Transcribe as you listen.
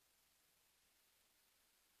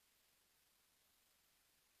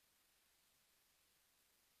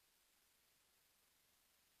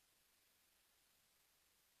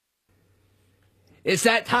It's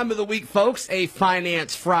that time of the week, folks, a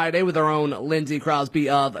Finance Friday with our own Lindsey Crosby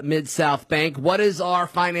of Mid-South Bank. What is our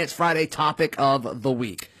Finance Friday topic of the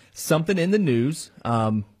week? Something in the news.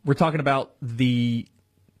 We're talking about the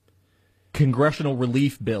congressional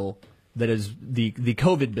relief bill that is the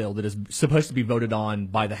COVID bill that is supposed to be voted on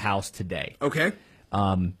by the House today. Okay.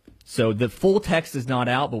 So the full text is not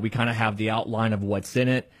out, but we kind of have the outline of what's in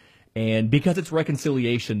it. And because it's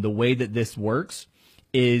reconciliation, the way that this works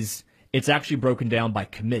is it's actually broken down by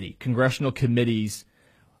committee. Congressional committees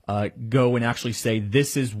go and actually say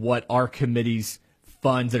this is what our committee's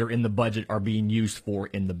funds that are in the budget are being used for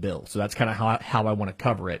in the bill. So that's kind of how I want to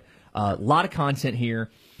cover it. A lot of content here.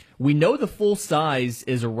 We know the full size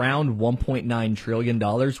is around $1.9 trillion,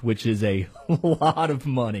 which is a lot of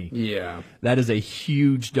money. Yeah. That is a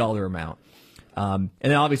huge dollar amount. And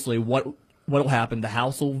then obviously what will happen, the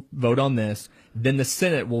House will vote on this, then the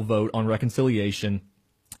Senate will vote on reconciliation,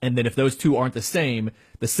 and then if those two aren't the same,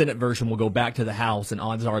 the Senate version will go back to the House, and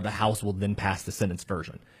odds are the House will then pass the Senate's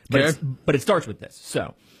version. But, but it starts with this.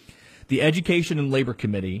 So the Education and Labor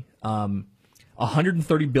Committee,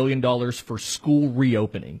 $130 billion for school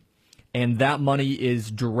reopening. And that money is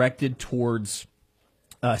directed towards,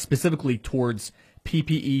 specifically towards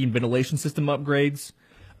PPE and ventilation system upgrades,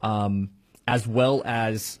 as well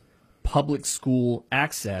as public school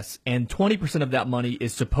access. And 20% of that money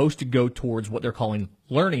is supposed to go towards what they're calling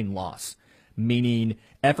learning loss, meaning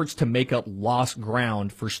efforts to make up lost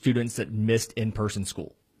ground for students that missed in-person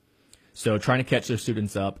school. So trying to catch those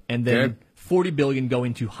students up. And then $40 billion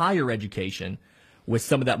going to higher education, with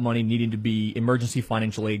some of that money needing to be emergency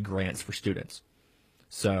financial aid grants for students.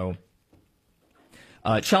 So,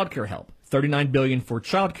 child care help, $39 billion for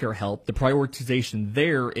child care help. The prioritization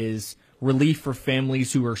there is relief for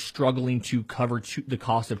families who are struggling to cover the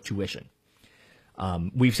cost of tuition.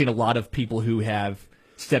 We've seen a lot of people who have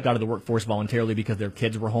stepped out of the workforce voluntarily because their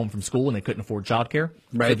kids were home from school and they couldn't afford child care.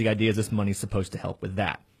 Right. So the idea is this money is supposed to help with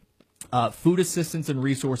that. Food assistance and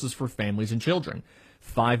resources for families and children.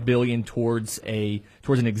 $5 billion towards an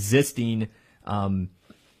existing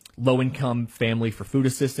low-income family for food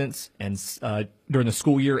assistance and during the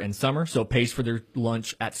school year and summer, so it pays for their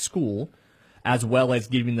lunch at school, as well as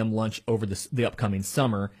giving them lunch over the upcoming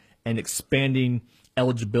summer, and expanding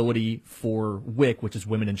eligibility for WIC, which is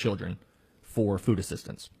Women and Children, for food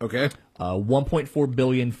assistance. Okay. $1.4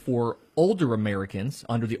 billion for older Americans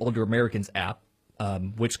under the Older Americans app,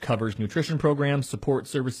 which covers nutrition programs, support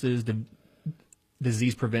services,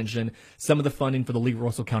 disease prevention. Some of the funding for the Legal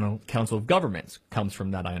Russell Council of Governments comes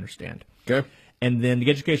from that, I understand. Okay. And then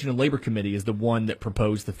the Education and Labor Committee is the one that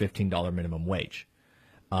proposed the $15 minimum wage.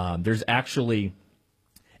 It actually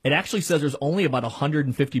says there's only about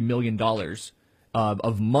 $150 million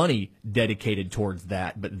of money dedicated towards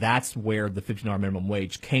that, but that's where the $15 minimum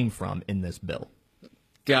wage came from in this bill.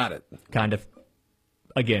 Got it. Kind of.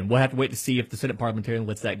 Again, we'll have to wait to see if the Senate parliamentarian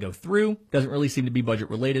lets that go through. Doesn't really seem to be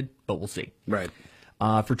budget related, but we'll see. Right.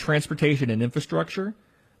 For transportation and infrastructure,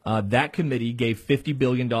 that committee gave $50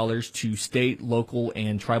 billion to state, local,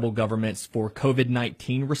 and tribal governments for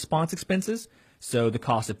COVID-19 response expenses. So the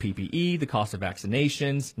cost of PPE, the cost of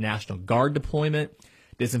vaccinations, National Guard deployment,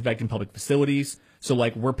 disinfecting public facilities. So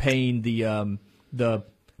like we're paying the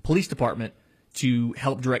police department to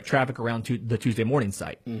help direct traffic around to the Tuesday Morning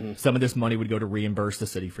site. Mm-hmm. Some of this money would go to reimburse the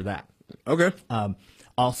city for that. Okay.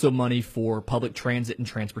 Also money for public transit and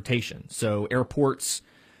transportation. So airports,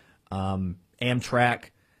 Amtrak,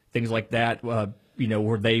 things like that,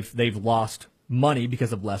 where they've lost money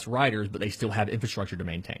because of less riders, but they still have infrastructure to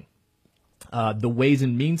maintain. The Ways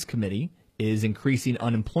and Means Committee is increasing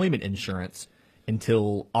unemployment insurance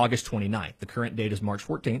until August 29th. The current date is March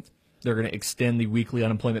 14th. They're going to extend the weekly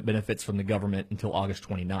unemployment benefits from the government until August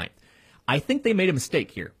 29th. I think they made a mistake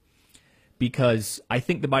here because I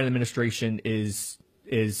think the Biden administration is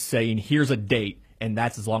saying, here's a date, and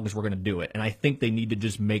that's as long as we're going to do it. And I think they need to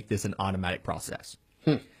just make this an automatic process.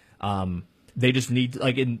 They just need,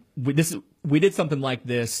 we did something like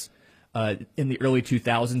this in the early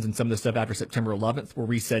 2000s and some of the stuff after September 11th, where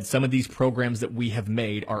we said some of these programs that we have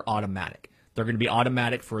made are automatic. They're going to be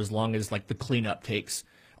automatic for as long as the cleanup takes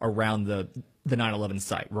around the 9/11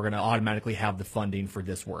 site. We're going to automatically have the funding for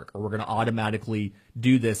this work, or we're going to automatically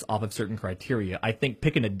do this off of certain criteria. I think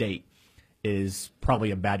picking a date is probably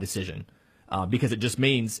a bad decision because it just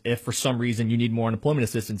means if for some reason you need more unemployment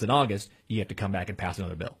assistance in August, you have to come back and pass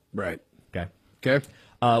another bill. Right. Okay.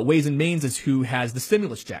 Ways and Means is who has the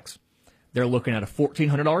stimulus checks. They're looking at a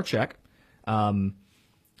 $1,400 check.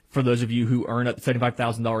 For those of you who earn up to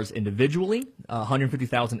 $75,000 individually,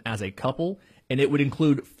 $150,000 as a couple, and it would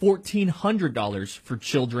include $1,400 for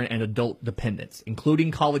children and adult dependents, including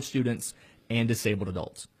college students and disabled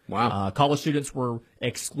adults. Wow. College students were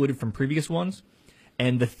excluded from previous ones.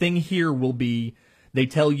 And the thing here will be, they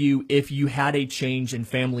tell you if you had a change in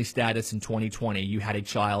family status in 2020, you had a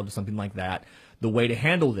child or something like that, the way to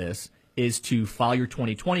handle this is to file your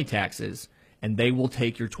 2020 taxes, and they will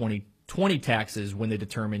take your 2020 taxes when they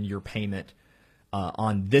determine your payment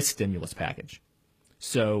on this stimulus package.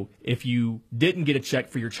 So if you didn't get a check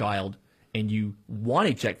for your child and you want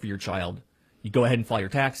a check for your child, you go ahead and file your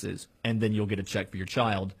taxes, and then you'll get a check for your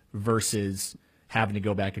child versus having to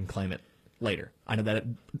go back and claim it later. I know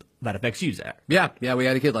that affects you, Zach. Yeah, we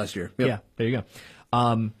had a kid last year. Yep. Yeah, there you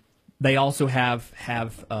go. They also have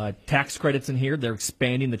tax credits in here. They're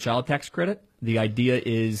expanding the child tax credit. The idea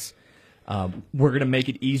is we're going to make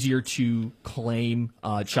it easier to claim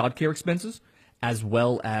child care expenses as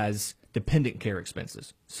well as dependent care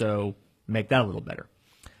expenses. So make that a little better.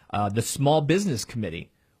 The Small Business Committee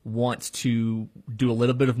wants to do a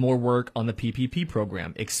little bit of more work on the PPP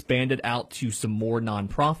program, expand it out to some more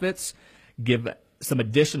nonprofits, give some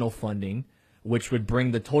additional funding, which would bring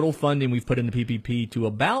the total funding we've put into PPP to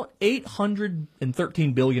about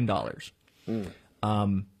 $813 billion.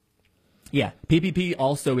 PPP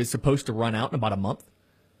also is supposed to run out in about a month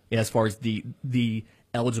as far as the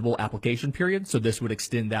eligible application period. So this would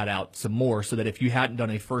extend that out some more so that if you hadn't done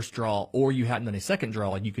a first draw or you hadn't done a second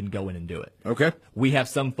draw, you can go in and do it. Okay. We have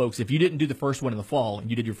some folks, if you didn't do the first one in the fall and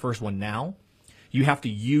you did your first one now, you have to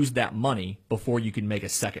use that money before you can make a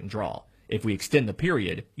second draw. If we extend the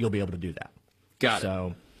period, you'll be able to do that. Got it.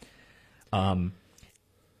 So,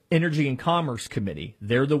 Energy and Commerce Committee,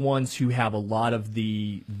 they're the ones who have a lot of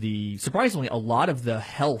surprisingly, a lot of the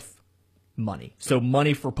health money. So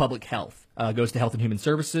money for public health goes to Health and Human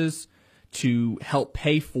Services to help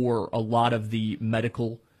pay for a lot of the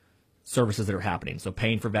medical services that are happening. So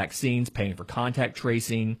paying for vaccines, paying for contact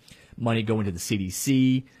tracing, money going to the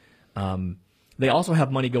CDC. They also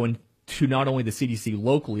have money going to not only the CDC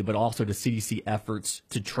locally, but also to CDC efforts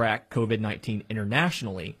to track COVID-19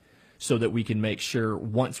 internationally so that we can make sure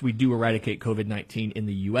once we do eradicate COVID-19 in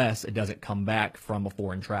the U.S., it doesn't come back from a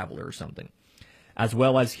foreign traveler or something. As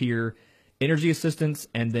well as here, energy assistance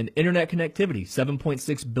and then internet connectivity,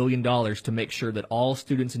 $7.6 billion to make sure that all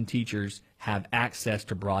students and teachers have access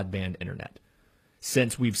to broadband internet.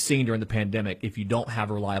 Since we've seen during the pandemic, if you don't have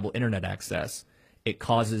reliable internet access, it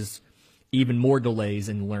causes even more delays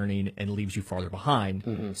in learning and leaves you farther behind.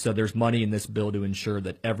 Mm-hmm. So there's money in this bill to ensure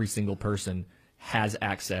that every single person has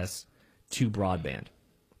access to broadband.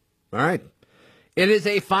 All right. It is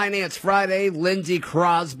a Finance Friday. Lindsey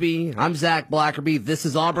Crosby. I'm Zach Blackerby. This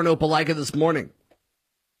is Auburn Opelika This Morning.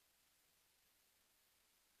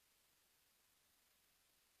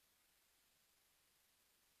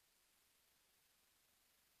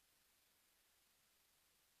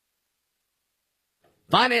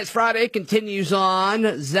 Finance Friday continues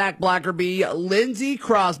on. Zach Blackerby, Lindsey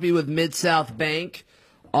Crosby with Mid-South Bank.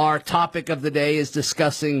 Our topic of the day is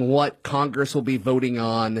discussing what Congress will be voting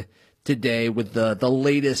on today with the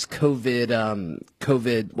latest COVID,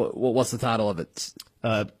 what's the title of it?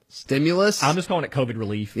 Stimulus? I'm just calling it COVID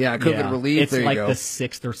relief. Yeah, COVID relief. It's there like you go. the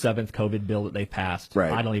 6th or 7th COVID bill that they passed.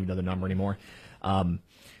 Right. I don't even know the number anymore.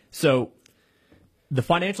 So the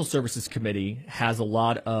Financial Services Committee has a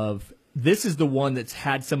lot of, this is the one that's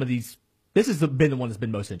had some of these, this has been the one that's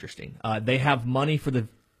been most interesting. They have money for the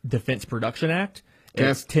Defense Production Act. Okay.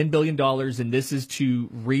 It's $10 billion, and this is to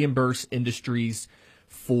reimburse industries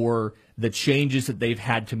for the changes that they've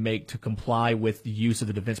had to make to comply with the use of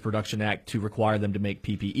the Defense Production Act to require them to make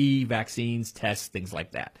PPE, vaccines, tests, things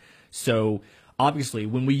like that. So obviously,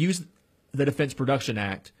 when we use the Defense Production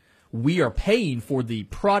Act, we are paying for the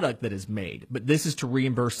product that is made, but this is to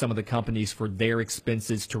reimburse some of the companies for their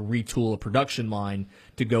expenses to retool a production line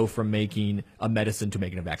to go from making a medicine to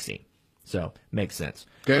making a vaccine. So makes sense.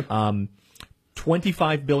 Okay.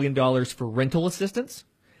 $25 billion for rental assistance,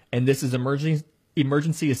 and this is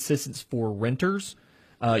emergency assistance for renters.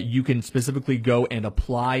 You can specifically go and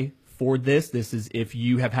apply for this. This is if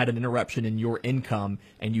you have had an interruption in your income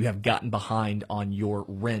and you have gotten behind on your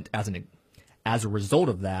rent as a result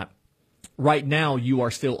of that. Right now, you are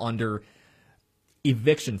still under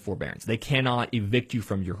eviction forbearance. They cannot evict you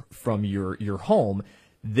from your home.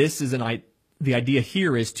 This is the idea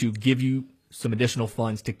here is to give you some additional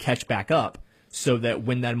funds to catch back up, so that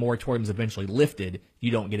when that moratorium is eventually lifted, you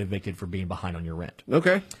don't get evicted for being behind on your rent.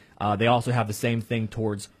 Okay. They also have the same thing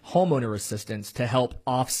towards homeowner assistance to help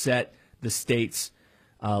offset the state's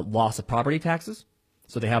loss of property taxes.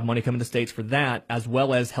 So they have money coming to states for that, as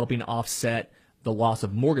well as helping offset the loss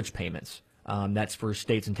of mortgage payments. That's for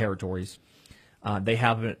states and territories. They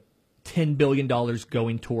have $10 billion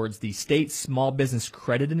going towards the state small business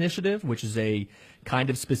credit initiative, which is a kind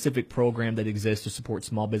of specific program that exists to support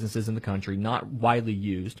small businesses in the country, not widely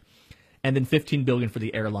used. And then $15 billion for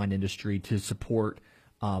the airline industry to support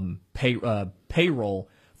payroll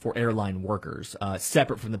for airline workers,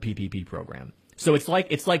 separate from the PPP program. So it's like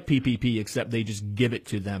PPP, except they just give it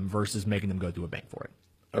to them versus making them go through a bank for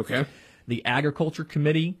it. Okay. The Agriculture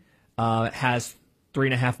Committee has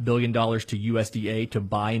 $3.5 billion to USDA to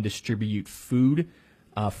buy and distribute food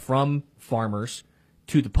from farmers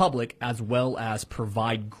to the public, as well as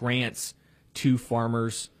provide grants to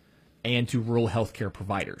farmers and to rural healthcare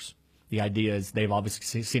providers. The idea is they've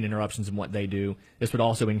obviously seen interruptions in what they do. This would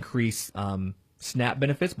also increase SNAP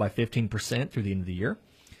benefits by 15% through the end of the year.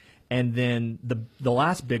 And then the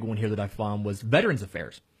last big one here that I found was Veterans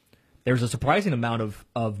Affairs. There's a surprising amount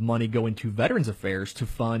of money going to Veterans Affairs to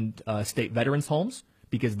fund state veterans homes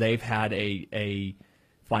because they've had a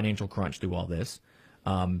financial crunch through all this.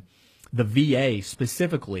 The VA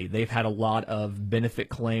specifically, they've had a lot of benefit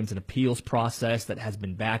claims and appeals process that has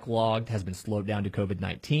been backlogged, has been slowed down to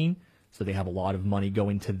COVID-19. So they have a lot of money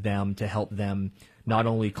going to them to help them not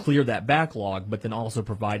only clear that backlog, but then also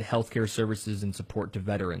provide healthcare services and support to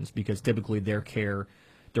veterans, because typically their care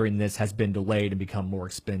during this has been delayed and become more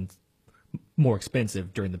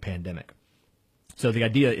expensive during the pandemic. So the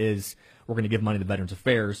idea is we're going to give money to Veterans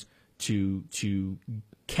Affairs to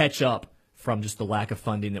catch up from just the lack of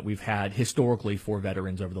funding that we've had historically for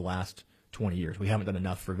veterans over the last 20 years. We haven't done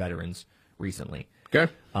enough for veterans recently.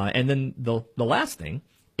 Okay. And then the last thing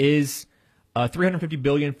is $350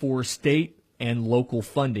 billion for state and local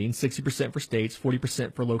funding, 60% for states,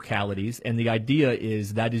 40% for localities. And the idea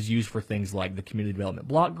is that is used for things like the Community Development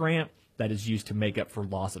Block Grant, that is used to make up for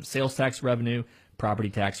loss of sales tax revenue, property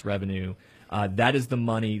tax revenue. That is the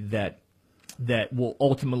money that will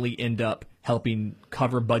ultimately end up helping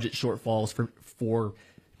cover budget shortfalls for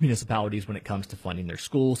municipalities when it comes to funding their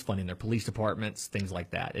schools, funding their police departments, things like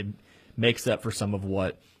that. It makes up for some of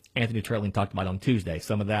what Anthony Trailing talked about on Tuesday.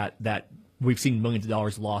 Some of that we've seen millions of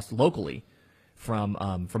dollars lost locally from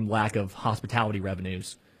lack of hospitality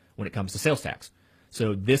revenues when it comes to sales tax.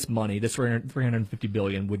 So this money, this $350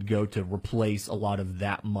 billion, would go to replace a lot of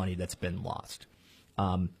that money that's been lost.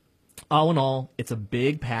 All in all, it's a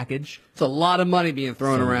big package. It's a lot of money being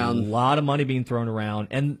thrown around. A lot of money being thrown around,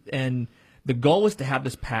 and the goal is to have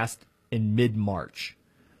this passed in mid-March.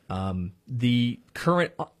 The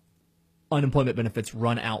current unemployment benefits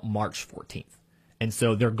run out March 14th. And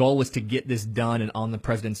so their goal is to get this done and on the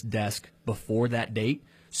president's desk before that date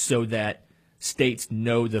so that states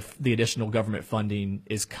know the additional government funding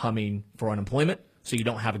is coming for unemployment, so you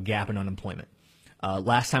don't have a gap in unemployment.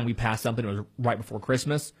 Last time we passed something, it was right before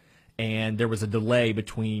Christmas, and there was a delay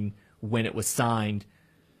between when it was signed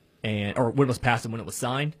or when it was passed and when it was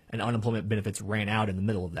signed, and unemployment benefits ran out in the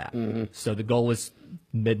middle of that. Mm-hmm. So the goal is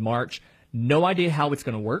mid-March. No idea how it's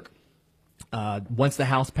going to work. Once the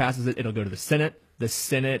House passes it, it'll go to the Senate. The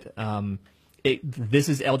Senate, this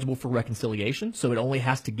is eligible for reconciliation, so it only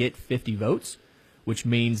has to get 50 votes, which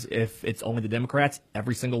means if it's only the Democrats,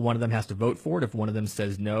 every single one of them has to vote for it. If one of them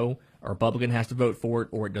says no, a Republican has to vote for it,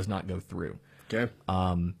 or it does not go through. Okay.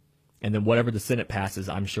 And then whatever the Senate passes,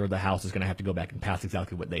 I'm sure the House is going to have to go back and pass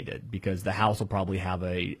exactly what they did, because the House will probably have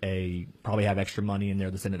probably have extra money in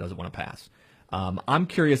there the Senate doesn't want to pass. I'm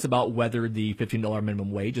curious about whether the $15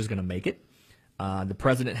 minimum wage is going to make it. The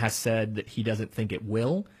president has said that he doesn't think it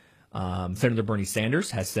will. Senator Bernie Sanders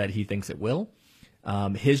has said he thinks it will.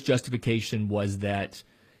 His justification was that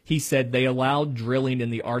he said they allowed drilling in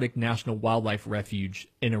the Arctic National Wildlife Refuge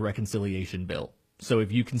in a reconciliation bill. So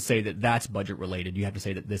if you can say that that's budget related, you have to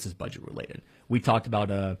say that this is budget related. We talked about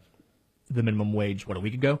the minimum wage, a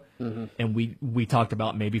week ago? Mm-hmm. And we talked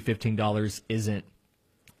about maybe $15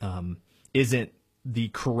 isn't the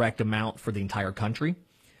correct amount for the entire country.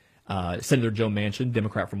 Senator Joe Manchin,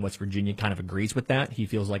 Democrat from West Virginia, kind of agrees with that. He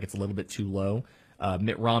feels like it's a little bit too low.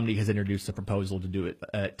 Mitt Romney has introduced a proposal to do it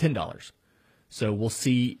at $10. So we'll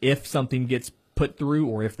see if something gets put through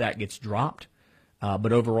or if that gets dropped.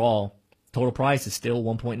 But overall, total price is still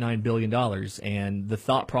 $1.9 billion. And the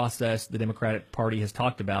thought process the Democratic Party has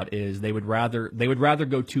talked about is they would rather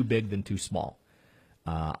go too big than too small.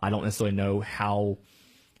 I don't necessarily know how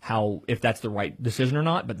if that's the right decision or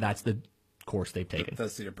not, but that's the course they've taken.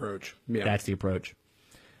 That's the approach. Yeah. That's the approach.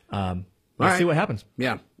 Let's see what happens.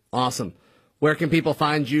 Yeah. Awesome. Where can people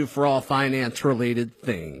find you for all finance-related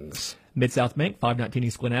things? Mid-South Bank, 519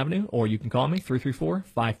 East Glen Avenue, or you can call me,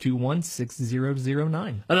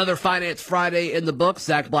 334-521-6009. Another Finance Friday in the books.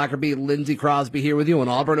 Zach Blackerby, Lindsey Crosby here with you on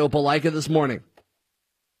Auburn Opelika this morning.